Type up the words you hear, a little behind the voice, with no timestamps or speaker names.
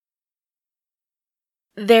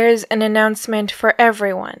There's an announcement for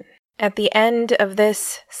everyone at the end of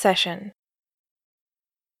this session.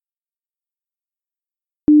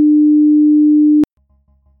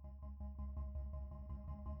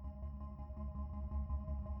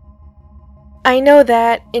 I know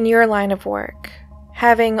that in your line of work,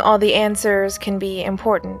 having all the answers can be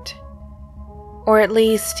important. Or at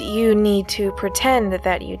least you need to pretend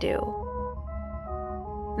that you do.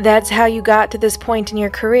 That's how you got to this point in your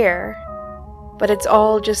career. But it's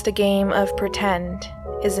all just a game of pretend,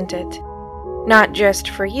 isn't it? Not just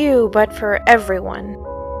for you, but for everyone.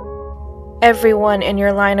 Everyone in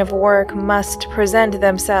your line of work must present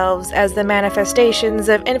themselves as the manifestations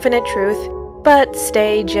of infinite truth, but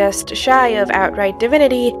stay just shy of outright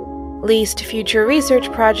divinity, lest future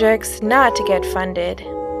research projects not get funded,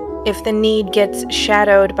 if the need gets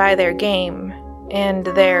shadowed by their game and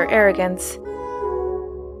their arrogance.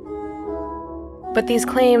 But these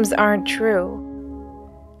claims aren't true.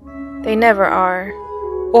 They never are,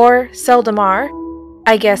 or seldom are,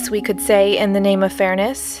 I guess we could say in the name of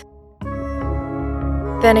fairness.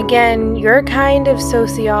 Then again, your kind of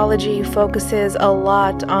sociology focuses a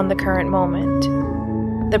lot on the current moment,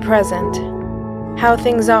 the present, how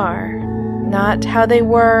things are, not how they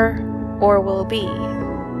were or will be.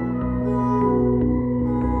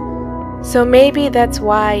 So maybe that's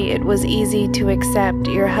why it was easy to accept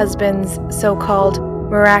your husband's so-called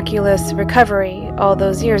miraculous recovery all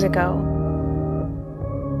those years ago.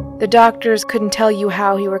 The doctors couldn't tell you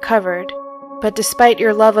how he recovered, but despite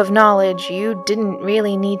your love of knowledge, you didn't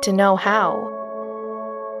really need to know how.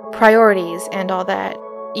 Priorities and all that,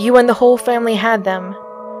 you and the whole family had them.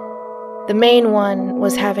 The main one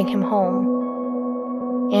was having him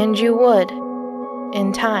home. And you would,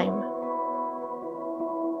 in time.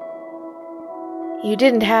 You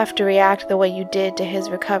didn't have to react the way you did to his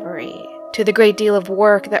recovery, to the great deal of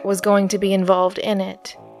work that was going to be involved in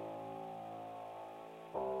it.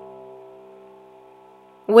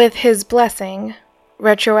 With his blessing,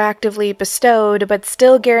 retroactively bestowed but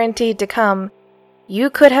still guaranteed to come, you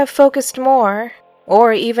could have focused more,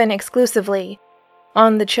 or even exclusively,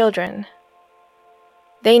 on the children.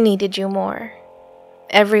 They needed you more.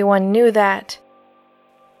 Everyone knew that.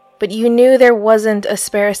 But you knew there wasn't a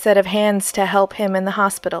spare set of hands to help him in the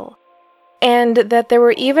hospital, and that there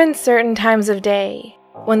were even certain times of day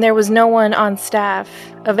when there was no one on staff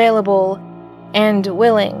available and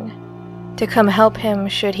willing to come help him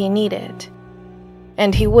should he need it.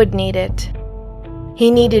 And he would need it. He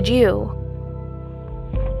needed you.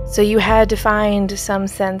 So you had to find some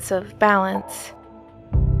sense of balance.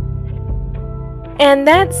 And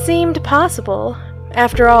that seemed possible.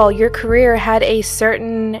 After all, your career had a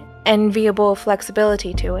certain enviable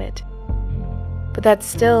flexibility to it. But that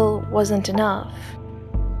still wasn't enough.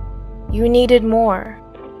 You needed more.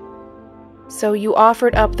 So you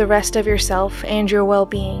offered up the rest of yourself and your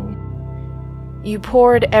well-being. You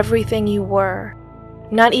poured everything you were,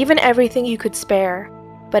 not even everything you could spare,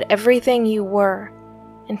 but everything you were,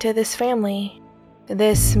 into this family,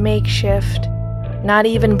 this makeshift, not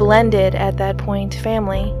even blended at that point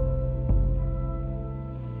family.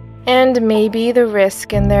 And maybe the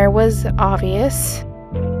risk in there was obvious.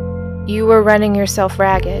 You were running yourself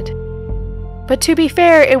ragged. But to be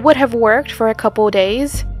fair, it would have worked for a couple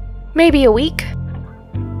days, maybe a week.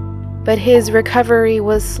 But his recovery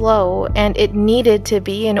was slow, and it needed to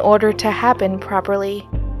be in order to happen properly.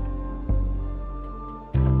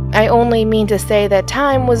 I only mean to say that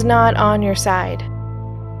time was not on your side,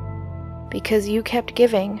 because you kept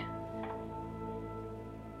giving.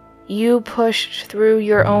 You pushed through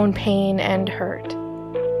your own pain and hurt,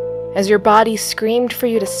 as your body screamed for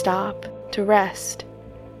you to stop, to rest.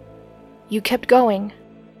 You kept going.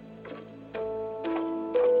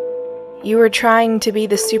 You were trying to be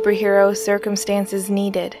the superhero circumstances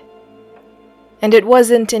needed. And it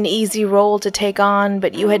wasn't an easy role to take on,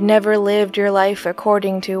 but you had never lived your life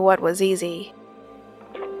according to what was easy.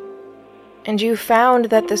 And you found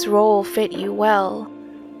that this role fit you well.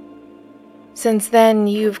 Since then,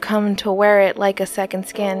 you've come to wear it like a second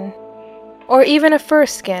skin, or even a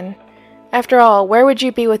first skin. After all, where would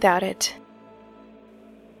you be without it?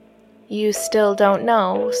 You still don't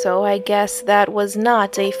know, so I guess that was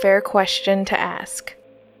not a fair question to ask.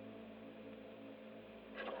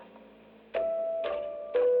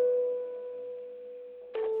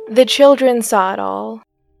 The children saw it all.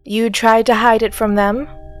 You tried to hide it from them.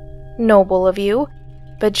 Noble of you,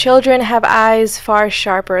 but children have eyes far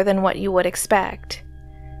sharper than what you would expect.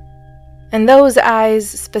 And those eyes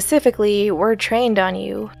specifically were trained on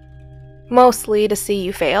you, mostly to see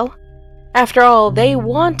you fail. After all, they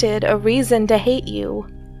wanted a reason to hate you.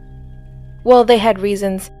 Well, they had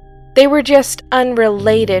reasons, They were just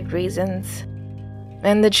unrelated reasons.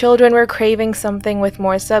 And the children were craving something with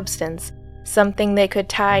more substance, something they could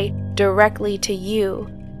tie directly to you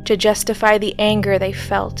to justify the anger they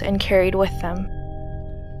felt and carried with them.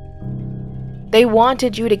 They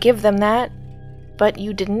wanted you to give them that, but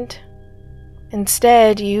you didn't.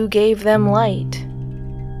 Instead, you gave them light.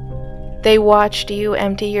 They watched you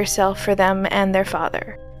empty yourself for them and their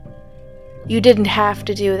father. You didn't have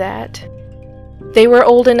to do that. They were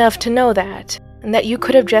old enough to know that, and that you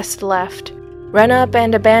could have just left, run up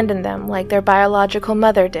and abandoned them like their biological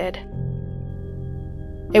mother did.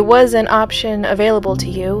 It was an option available to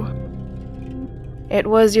you. It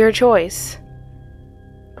was your choice.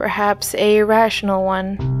 Perhaps a rational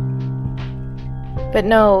one. But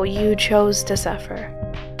no, you chose to suffer.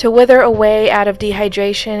 To wither away out of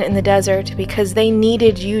dehydration in the desert because they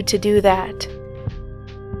needed you to do that.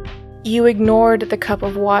 You ignored the cup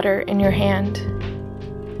of water in your hand.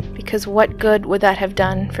 Because what good would that have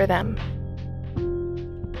done for them?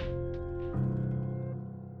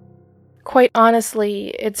 Quite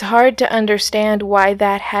honestly, it's hard to understand why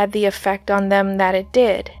that had the effect on them that it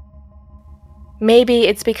did. Maybe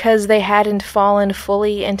it's because they hadn't fallen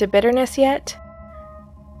fully into bitterness yet?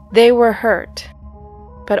 They were hurt,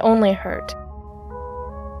 but only hurt.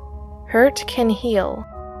 Hurt can heal.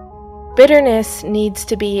 Bitterness needs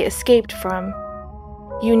to be escaped from.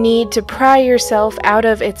 You need to pry yourself out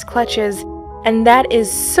of its clutches, and that is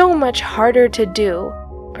so much harder to do,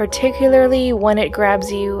 particularly when it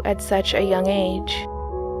grabs you at such a young age.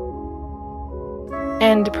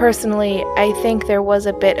 And personally, I think there was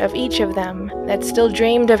a bit of each of them that still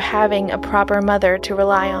dreamed of having a proper mother to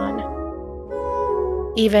rely on,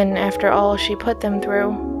 even after all she put them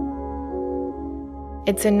through.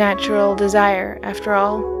 It's a natural desire, after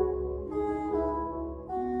all.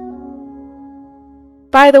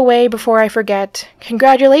 By the way, before I forget,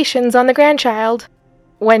 congratulations on the grandchild,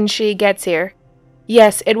 when she gets here.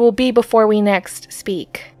 Yes, it will be before we next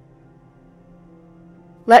speak.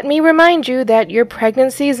 Let me remind you that your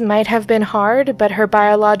pregnancies might have been hard, but her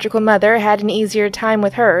biological mother had an easier time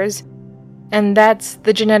with hers, and that's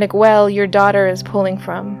the genetic well your daughter is pulling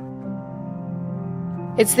from.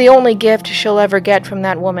 It's the only gift she'll ever get from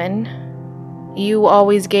that woman. You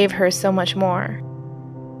always gave her so much more.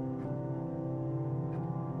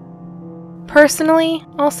 Personally,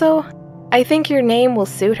 also, I think your name will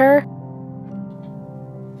suit her.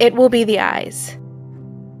 It will be the eyes.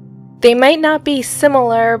 They might not be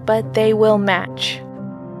similar, but they will match.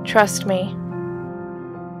 Trust me.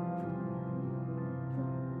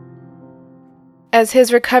 As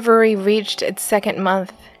his recovery reached its second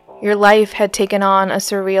month, your life had taken on a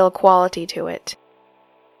surreal quality to it.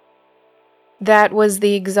 That was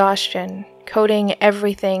the exhaustion, coating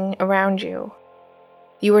everything around you.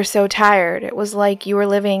 You were so tired, it was like you were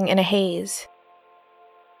living in a haze.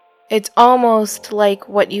 It's almost like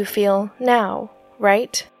what you feel now,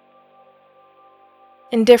 right?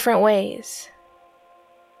 In different ways.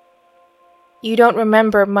 You don't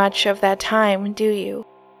remember much of that time, do you?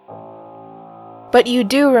 But you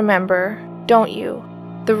do remember, don't you,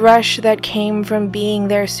 the rush that came from being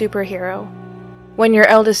their superhero. When your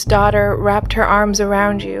eldest daughter wrapped her arms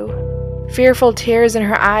around you, fearful tears in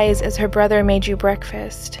her eyes as her brother made you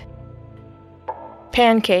breakfast.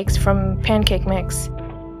 Pancakes from Pancake Mix.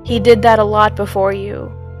 He did that a lot before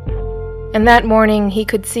you. And that morning he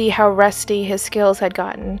could see how rusty his skills had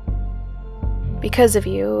gotten. Because of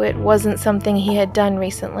you, it wasn't something he had done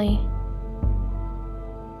recently.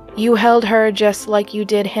 You held her just like you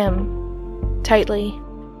did him, tightly,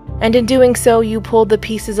 and in doing so you pulled the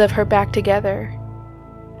pieces of her back together.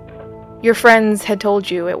 Your friends had told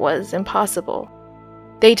you it was impossible.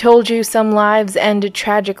 They told you some lives ended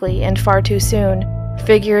tragically and far too soon,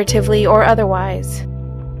 figuratively or otherwise.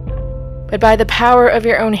 But by the power of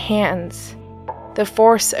your own hands, the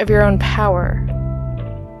force of your own power,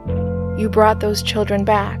 you brought those children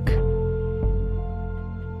back.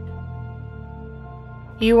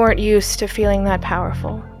 You weren't used to feeling that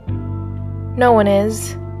powerful. No one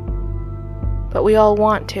is, but we all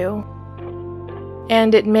want to.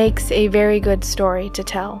 And it makes a very good story to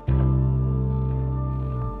tell.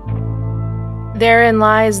 Therein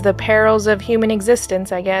lies the perils of human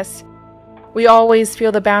existence, I guess. We always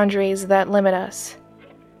feel the boundaries that limit us.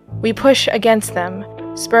 We push against them,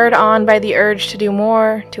 spurred on by the urge to do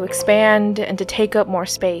more, to expand, and to take up more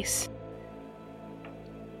space.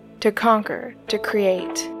 To conquer, to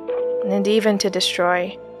create, and even to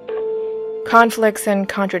destroy. Conflicts and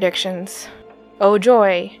contradictions. Oh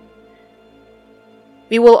joy!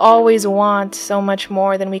 We will always want so much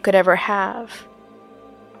more than we could ever have.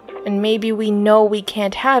 and maybe we know we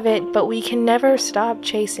can't have it, but we can never stop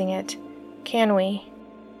chasing it, can we?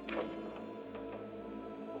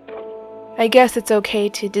 I guess it's okay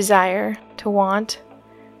to desire, to want.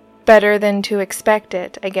 Better than to expect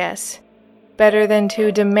it, I guess. Better than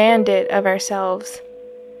to demand it of ourselves.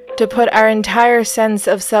 To put our entire sense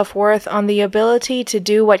of self-worth on the ability to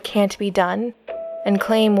do what can't be done, and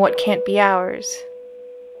claim what can't be ours.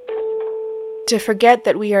 To forget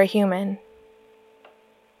that we are human,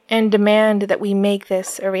 and demand that we make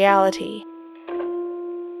this a reality.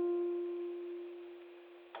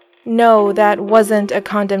 No, that wasn't a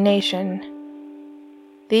condemnation.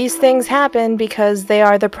 These things happen because they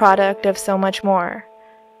are the product of so much more.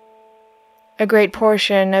 A great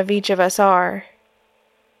portion of each of us are,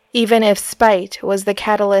 even if spite was the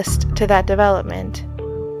catalyst to that development.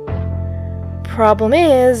 Problem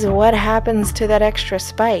is, what happens to that extra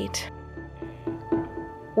spite?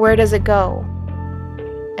 Where does it go?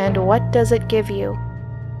 And what does it give you?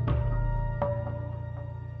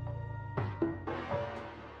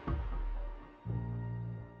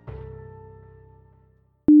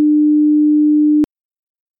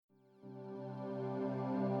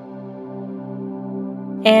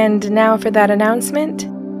 And now for that announcement.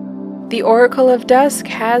 The Oracle of Dusk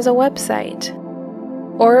has a website,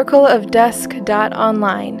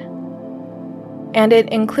 oracleofdusk.online, and it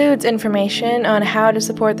includes information on how to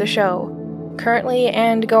support the show, currently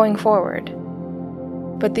and going forward.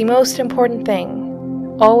 But the most important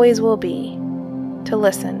thing always will be to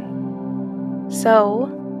listen. So,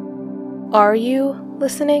 are you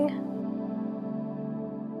listening?